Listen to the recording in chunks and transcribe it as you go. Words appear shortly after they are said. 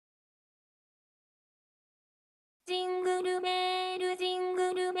ジングルベルジン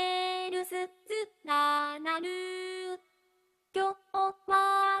グルベルスらなる。今日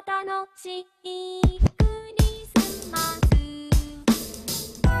は楽しいクリスマス。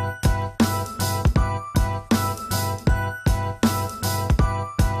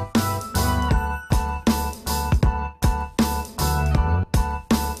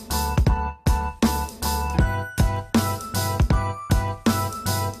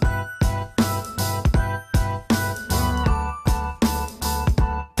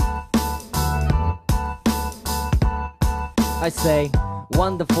I say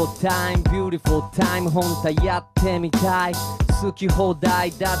wonderful time, beautiful time 本当やってみたい。好き放題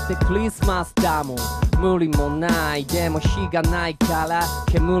だってクリスマスだもん。無理もないでも火がないから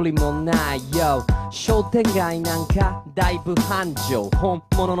煙もないよ。商店街なんかだいぶ繁盛。本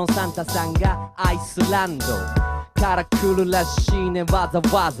物のサンタさんがアイスランドから来るらしいね。わざ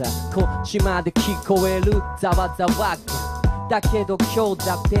わざこっちまで聞こえるざわざわが。だけど今日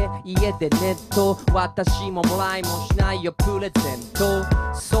だって家でネット。私ももらいもしないよプレゼント。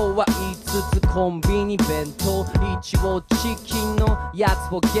そうは言いつつコンビニ弁当一応チキンのや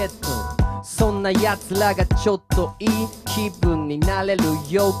つをゲット。そんなやつらがちょっといい気分になれる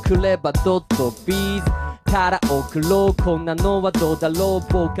よ。クレバドットビーズから送ろう。こんなのはどうだろ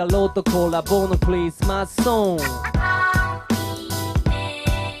う。ボカロとコラボのクリスマスソング。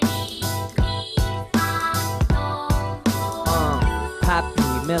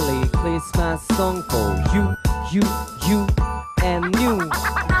Happy Merry Christmas song for you, you, you and you.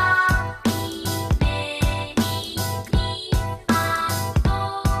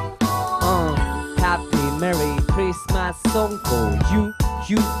 Happy Merry Christmas song for you,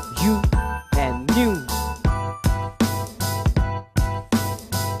 you, you